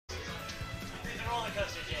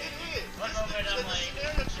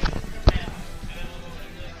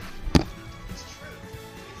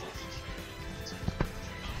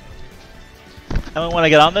Anyone want to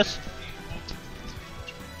get on this?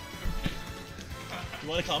 You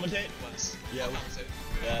want to commentate? Yeah.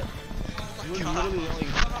 Yeah.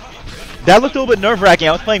 That looked a little bit nerve-wracking.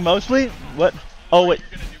 I was playing mostly. What? Oh wait.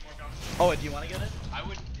 Oh wait. Do you want to get it? I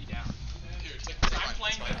would be down. I'm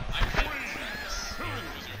playing.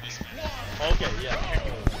 Okay. Yeah.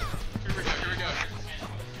 Here we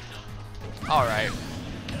go. All right.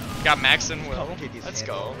 Got Max and Will. Let's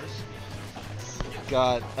go.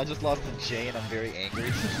 God, I just lost to Jay and I'm very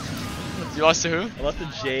angry. You lost to who? I lost to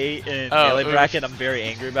Jay in Oh, melee bracket. I'm very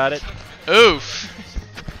angry about it. Oof.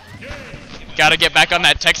 Gotta get back on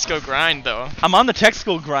that tech skill grind though. I'm on the tech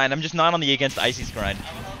school grind. I'm just not on the against Ices grind.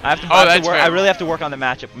 I have to. That's work. fair. I really have to work on the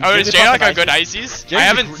matchup. Oh, is Jay like a good Ices? I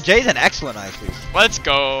haven't. Jay's an excellent Ices. Let's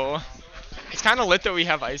go. It's kind of lit that we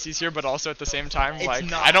have Ices here, but also at the same time, It's like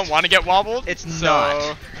not. I don't want to get wobbled. It's so.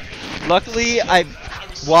 not. Luckily,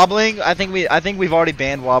 wobbling. I think we've already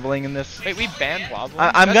banned wobbling in this. Wait, we banned wobbling?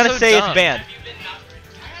 I'm That's gonna so say dumb. it's banned.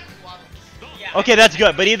 Okay, that's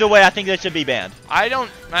good. But either way, I think that should be banned. I don't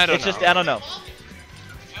It's know. just I don't know.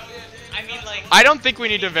 I don't think we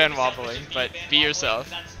need to ban wobbling, but be yourself.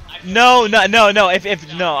 No.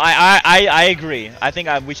 If no, I agree. I think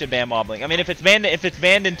we should ban wobbling. I mean, if it's banned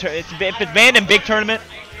in big tournament.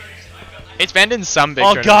 It's banned in some big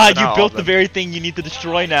Oh tournaments, God, but you not all built of the them. very thing you need to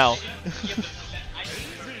destroy now.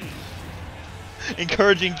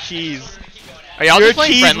 Encouraging cheese. Are y'all You're a just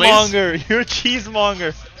playing friendlies? cheesemonger. You're a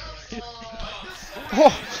cheesemonger.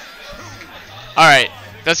 Oh. All right,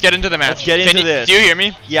 let's get into the match. Let's get into this. Do you hear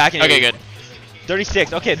me? Yeah, I can. Okay, hear you. good.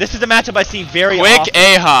 36. Okay, this is a matchup I see very Quick often.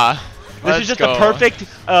 AHA. This is just a perfect,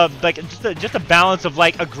 like just a balance of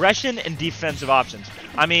like aggression and defensive options.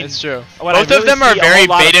 I mean, It's true. what I Both of really them are see a very whole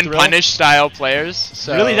lot of bait and Thrill- punish style players.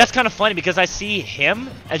 So. Really, that's kind of funny because I see him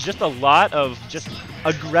as just a lot of just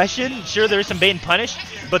aggression. Sure, there is some bait and punish,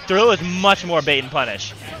 but Thrill is much more bait and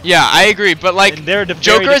punish. Yeah, I agree. But like, And they're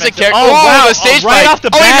Joker very is a defensive. character. Oh wow, the stage right bite. off the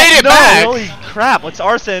Oh, bat. he made it No, back. holy crap! It's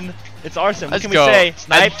arson. It's arson. Let's what can go. we say? And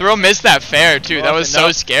Snipe. Thrill missed that fair too. That was so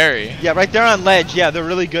No. scary. Yeah, right there on ledge. Yeah, they're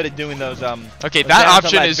really good at doing those. Okay, those that downs on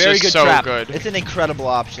option ledge. is very just good so trap. good. It's an incredible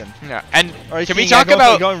option. Yeah, and Alright, can we King, talk yeah,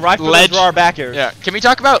 about going right for ledge? those raw back airs. Yeah, can we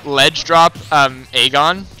talk about ledge drop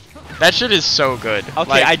Aegon? That shit is so good. Okay,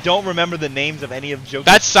 like, I don't remember the names of any of Joker's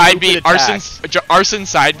that's side B. stupid attacks. Arson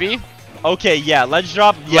side B. Okay, yeah, ledge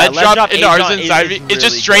drop. Yeah, ledge drop into Aegon Arson side B. is It's just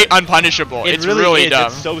really straight good. unpunishable. It It's really is. dumb.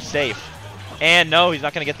 It's so safe. And no, he's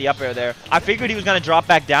not going to get the up air there. I figured he was going to drop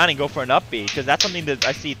back down and go for an up B, because that's something that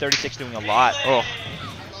I see 36 doing a lot. Oh.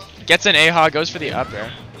 Gets an AHA, goes for the up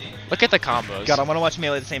air. Look at the combos. God, I want to watch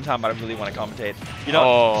Melee at the same time, but I really want to commentate. You know,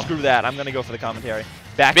 Oh. screw that. I'm going to go for the commentary.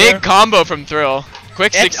 Back Big air. combo from Thrill.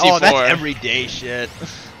 Quick 64. Oh, that's everyday shit.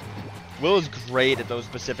 Will is great at those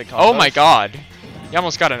specific combos. Oh my god. He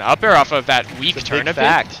almost got an up air off of that weak It's a turn big of it.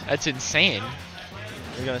 fact. That's insane.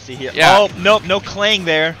 You're going to see here. Yeah. Oh, nope, no clang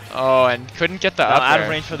there. Oh, and couldn't get the up Out air. of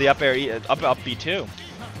range for the up air, up B too.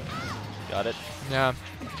 Got it. Yeah.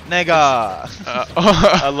 Nega.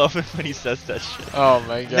 I love it when he says that shit. Oh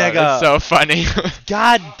my god, Nigga. that's so funny.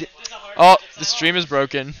 God, Oh, the stream is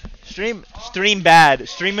broken. stream bad.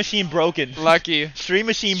 Stream machine broken. Lucky. Stream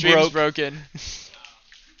machine Stream's broke. broken.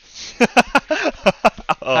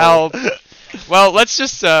 Oh. Help. Well, let's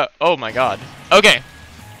just oh my god. Okay.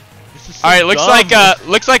 This is so All right, dumb.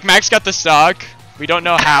 looks like Max got the stock. We don't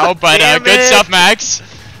know how, but Damn good it. stuff, Max.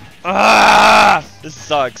 This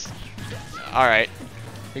sucks. All right.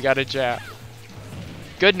 We got a jab.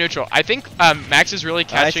 Good neutral. I think Max is really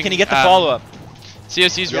All right, catching can he get the follow up? COC's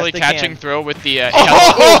Yes, really they catching can. Thrill with the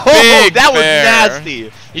Oh, big that was fair. nasty.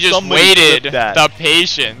 He just Somebody waited flipped that. the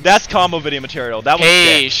patience. That's combo video material. That was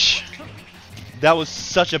sick. Peish. That was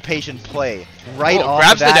such a patient play. Right Oh, off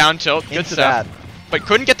grabs that, the down tilt. Good into stuff. that. But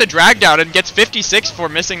couldn't get the drag down and gets 56 for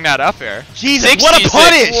missing that up air. Jesus, what a 66.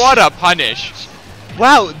 punish! What a punish.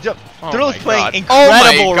 Wow. Oh Thrill's my playing God. incredible Oh my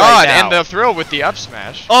right god, now. and the Thrill with the up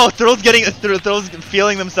smash. Oh, Thrill's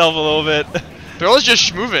feeling themselves a little bit. Thrill's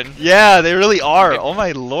just moving. Yeah, they really are. Okay. Oh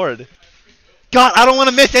my lord. God, I don't want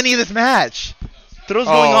to miss any of this match. Thrill's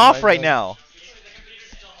Oh going off my right God.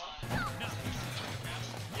 now.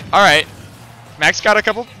 Alright. Max got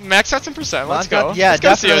some percent. Let's go. Got- yeah, Let's go,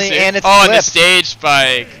 definitely, COC. and it's oh, and the flipped. stage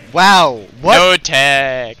spike. Wow. What? No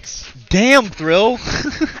tags. Damn, Thrill.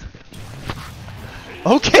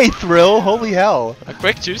 Okay, Thrill. Holy hell. A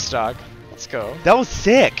quick 2-stock. Let's go. That was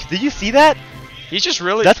sick. Did you see that? He's just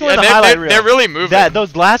really. That's one of the they're, highlight they're, reel. they're really moving.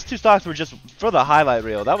 Those last two stocks were just for the highlight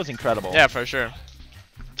reel. That was incredible. Yeah, for sure.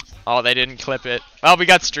 Oh, they didn't clip it. Well, we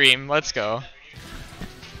got stream. Let's go.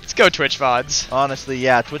 Let's go, Twitch VODs. Honestly,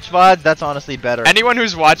 yeah, Twitch VOD, that's honestly better. Anyone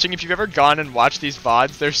who's watching, if you've ever gone and watched these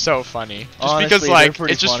VODs, they're so funny. Just Honestly, because, like, they're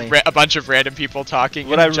it's just funny. a bunch of random people talking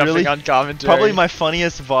What and I jumping really- on commentary. Probably my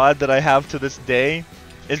funniest VOD that I have to this day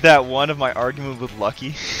is that one of my argument with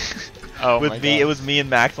Lucky. Oh with my me, God. it was me and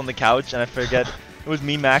Max on the couch, and I forget it was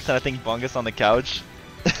me, Max, and I think Bungus on the couch.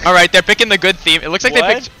 All right, they're picking the good theme. It looks like they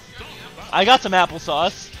What? picked. I got some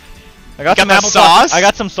applesauce. I got You some got the applesauce. sauce? I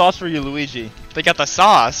got some sauce for you, Luigi. They got the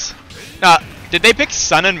sauce. Did they pick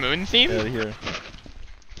Sun and Moon theme? Right here.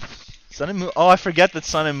 Sun and Moon. Oh, I forget that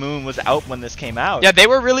Sun and Moon was out when this came out. Yeah, they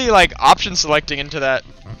were really like option selecting into that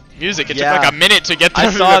music. It Yeah. took like a minute to get to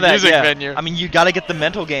I saw the that. music Yeah. venue. I mean, you gotta get the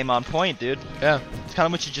mental game on point, dude. Yeah. It's kind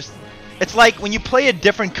of what you just. It's like when you play a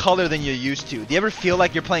different color than you're used to. Do you ever feel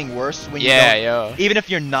like you're playing worse when you Yeah, don't? yo. Even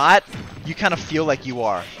if you're not, you kind of feel like you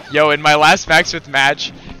are. Yo, in my last Max with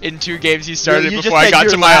match, in 2 games he started You just before I said got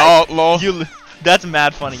you're to my lag- alt, lol. That's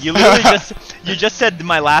mad funny. You literally just said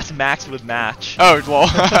my last Max with match. Oh, lol.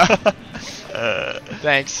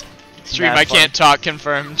 Thanks. Stream, Mad I fun. can't talk,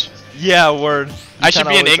 confirmed. Yeah, word. You I should kinda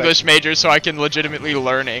be an always English major so I can legitimately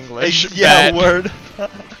learn English. Yeah, Bet. word.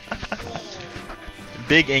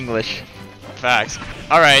 Big English. Facts.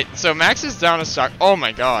 Alright, so Max is down a stock. Oh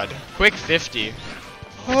my god. Quick 50.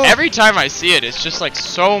 Every time I see it, it's just like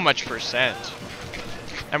so much percent.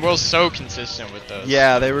 And we're so consistent with those.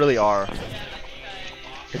 Yeah, they really are.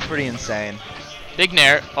 It's pretty insane. Big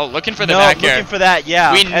Nair. Oh, looking for the no, back looking air. for that,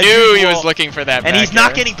 yeah. We as knew he usual. was looking for that And back he's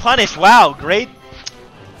not air. getting punished. Wow, great.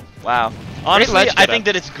 Wow. Honestly, ledge I getup. think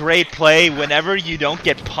that it's great play whenever you don't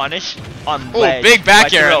get punished on Oh, ledge. big back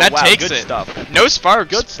Like, air. real, That wow, takes good it. Stuff. No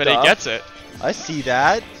sparks, Good but he stuff. gets it. I see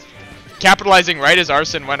that. Capitalizing right as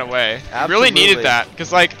Arsene went away. Really needed Absolutely. that.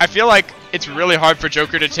 Because, like, I feel like it's really hard for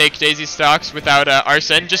Joker to take Daisy stocks without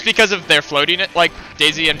Arsene. Just because of their floatiness, like,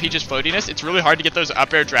 Daisy and Peach's floatiness, it's really hard to get those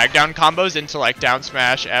up air drag down combos into, like, down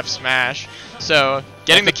smash, F smash. So,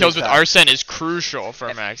 getting That's the a kills big with fact. Arsene is crucial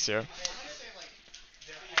for Max here.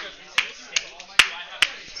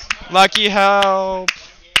 Lucky help!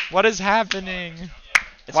 What is happening?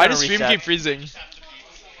 It's Why gonna does stream reset. keep freezing?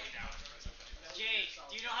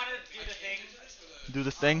 Do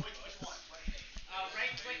the thing.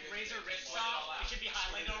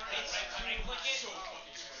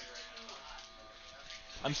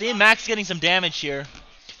 I'm seeing Max getting some damage here.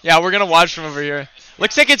 Yeah, we're gonna watch from over here.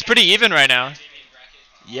 Looks like it's pretty even right now.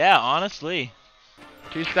 Yeah, honestly.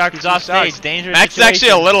 2 stocks, He's 2 off stocks. stage. Dangerous Max is actually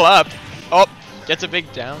a situation. little up. Oh, gets a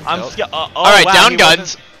big down. I'm Nope. all Alright, down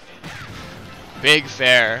guns. Big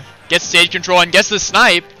fair. Gets stage control and gets the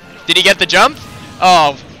snipe. Did he get the jump?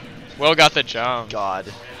 Oh, Will got the jump.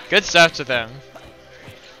 God. Good stuff to them.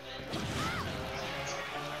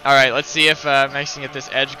 Alright, let's see if Max can get this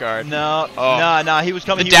edge guard. No, Oh. no, he was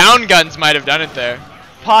coming. The he was- down guns might have done it there.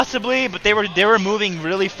 Possibly, but they were moving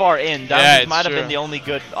really far in. Down Yeah, guns it's might have true. been the only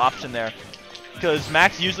good option there. Because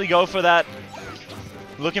Max usually go for that.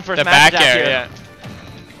 Looking for a The smash back attack air, here. yeah.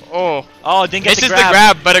 Oh, Oh, didn't get misses the the grab.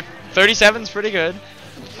 grab, but a 37's pretty good.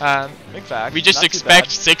 Big fact. We just Not too expect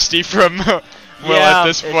bad. 60 from Will Yeah, at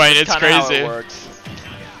this point. It's kinda how crazy. it works.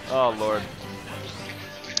 Oh lord.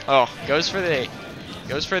 Oh, goes for the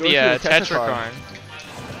Goes for the the Tetracarn. Tetracarn.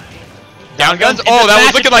 Down guns. in the Oh, that was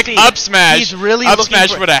smash looking like attack. up smash. He's really up looking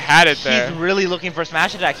smash for- would have had it there. He's really looking for a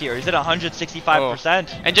smash attack here. He's at 165%.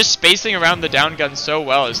 And just spacing around the down gun so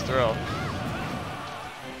well is thrill.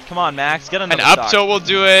 Come on, Max, get An another up stock. tilt will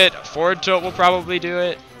do it. Forward tilt will probably do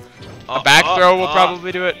it. A back throw will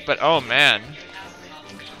probably do it. But oh man.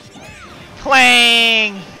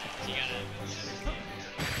 Clang!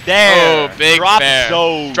 There. Oh, big Drop fair.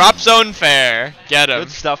 zone. Drop zone fair. Get him. Good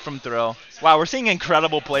stuff from Thrill. Wow, we're seeing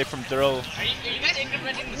incredible play from Thrill. Are you guys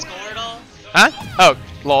incrementing the score at all? Huh? Oh,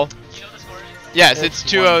 lol. Show the score. Yes, It's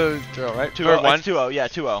it's 2-0 thrill, right? 2-0. Or 1. It's 2-0. Yeah,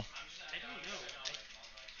 2-0.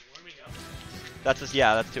 That's just,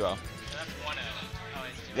 yeah, that's 2-0.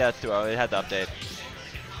 Yeah, that's 2-0. It had the update.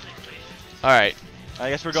 Alright. I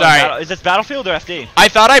guess we're going. Sorry. Is this Battlefield or FD? I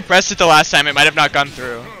thought I pressed it the last time. It might have not gone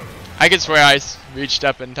through. I could swear I reached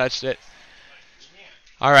up and touched it.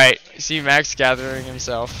 Alright. See Max gathering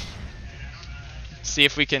himself. See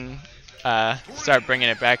if we can start bringing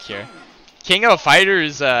it back here. King of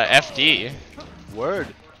Fighters FD. Word.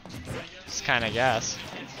 Just kind of gas.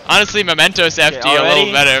 Honestly, Mementos FD a already?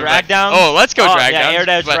 little better. Drag but- down. Oh, let's go drag yeah, down. air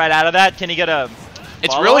dash right out of that. Can he get a?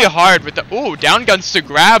 It's follow really up? hard with the down guns to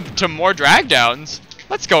grab to more drag downs.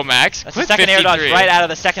 Let's go, Max. That's the Quick second air dodge 53. right out of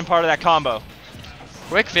the second part of that combo.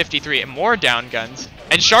 Quick 53 and more down guns.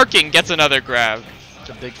 And Sharking gets another grab. It's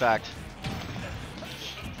a big fact.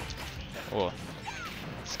 Oh.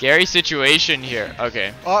 Scary situation here.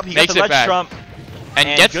 Okay. Oh, he Makes got the it ledge back. trump. And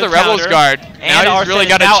and gets good the Rebels counter. guard. And Now he's Arsene really is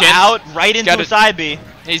got a now chance. out right into got a a- side B.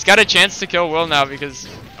 He's got a chance to kill Will now because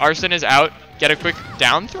Arsene is out. Get a quick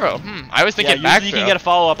down throw. I was Yeah, thinking back usually you throw. can get a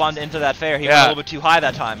follow-up on into that fair. He went Yeah. a little bit too high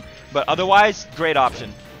that time. But otherwise, great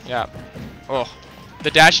option. Yeah. Oh, the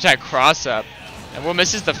dash attack cross up. And Will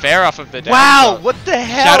misses the fair off of the dash. Wow, throw. what the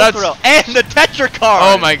hell, Shoutouts- throw. And the Tetra card!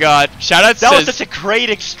 Oh my god. Shoutouts That was to such a great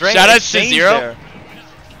exchange. Shoutouts to Zero. There.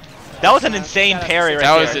 That was an insane parry right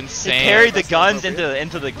That there. was insane. He parried the guns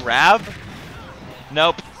into the grab.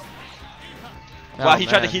 Nope. Oh, Wow, he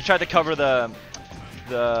tried man. to cover the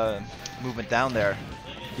movement down there.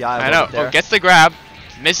 Yeah, I know. Oh, gets the grab.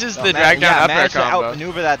 Misses the drag down up air managed to combo.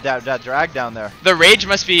 outmaneuver that drag down there. The rage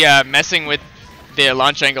must be messing with the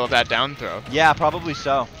launch angle of that down throw. Yeah, probably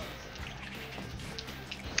so.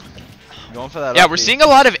 Going for that. Yeah, up we're B. seeing a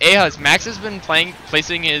lot of Ahas. Max has been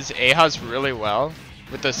placing his Ahas really well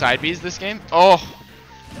with the side Bs this game. Oh,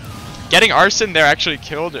 getting Arsene there actually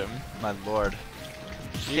killed him. My lord.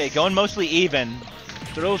 Okay, going mostly even.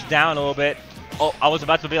 Throws down a little bit. Oh, I was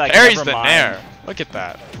about to be like, Parries never the mind. nair. Look at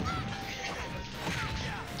that.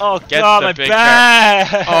 Oh Gets god, the my big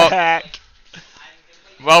back.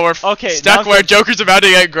 Well, we're Okay, stuck now where it's- Joker's about to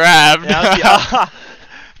get grabbed. Now it's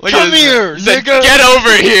Look Come at this. here, He said, nigga. Get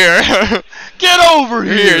over here. Get over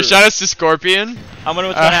Here, shout outs to Scorpion. I'm wondering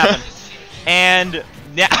what's gonna happen. And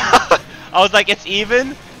now I was like, it's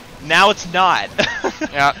even. Now it's not.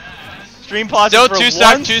 Yeah. Stream pause Still for 2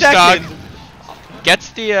 stock, 1 2 stock. second. Gets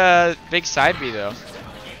the big side B though.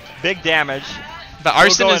 Big damage. But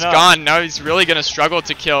Still Arsene is going up. gone. Now he's really gonna struggle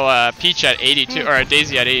to kill Peach at 82 or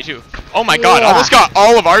Daisy at 82. Oh my God! Almost got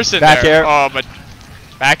all of Arsene Back there. air. Oh, but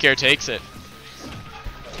back air takes it.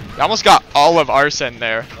 He almost got all of Arsene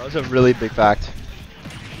there. That was a really big fact.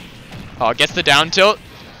 Oh, gets the down tilt.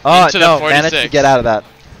 Oh Into the no, managed to 46. get out of that.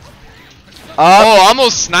 Oh,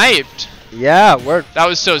 almost sniped. Yeah, we're That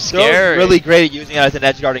was so Throw's scary. really great at using it as an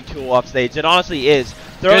edge guarding tool off stage. It honestly is.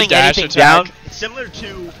 Throwing dash anything attack. down, it's similar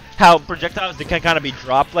to how projectiles that can kind of be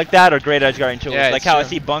dropped like that are great edge guarding tools. Yeah, like it's how I true.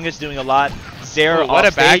 see Bungus doing a lot. Zero Ooh, what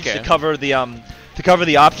off a back stage to air. cover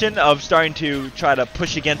the option of starting to try to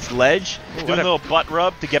push against ledge, Ooh, doing what a a- little butt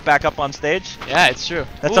rub to get back up on stage. Yeah, it's true.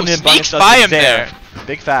 That's Ooh, something that Bungus sneaks does by with him Zare. there.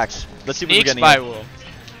 Big facts. Let's see what we're Sneaks getting. by here. Will.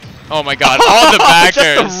 Oh my God! All the backers.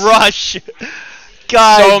 Just a rush.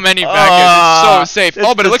 God. So many backers. It's so safe. it's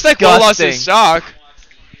Oh, but it looks like Will lost his disgusting.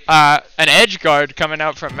 stock. An edge guard coming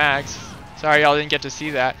out from Max. Sorry, y'all didn't get to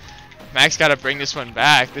see that. Max got to bring this one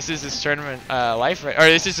back. This is his tournament life, or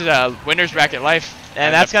this is his winners bracket life.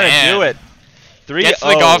 And that's gonna fan do it. 3-0. Gets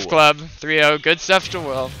the golf club. 3-0. Good stuff to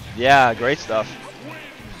Will. Yeah, great stuff.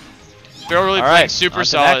 Throw really All playing right, super on to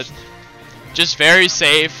solid. next. Just very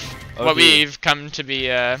safe. What OD. we've come to be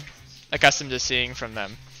accustomed to seeing from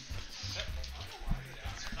them.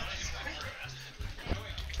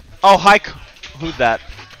 Oh, hi. Who's that?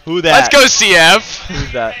 Who that? Let's go CF.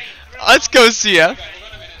 Who's that? Let's go CF. Trying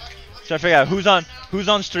to figure out who's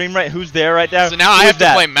on stream right. Who's there right now? So now I Who's have that?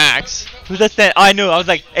 to play Max. Who's that? I knew. I was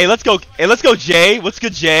like, hey, let's go. Hey, let's go, Jay. Let's go,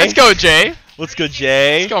 Jay. Let's go, Jay. Let's go,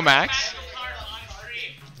 Jay. Let's go, Max.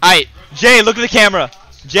 Aight. Jay, look at the camera.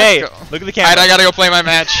 Jay, Let's go. look at the camera. Aight, I gotta go play my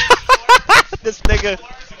match. This nigga.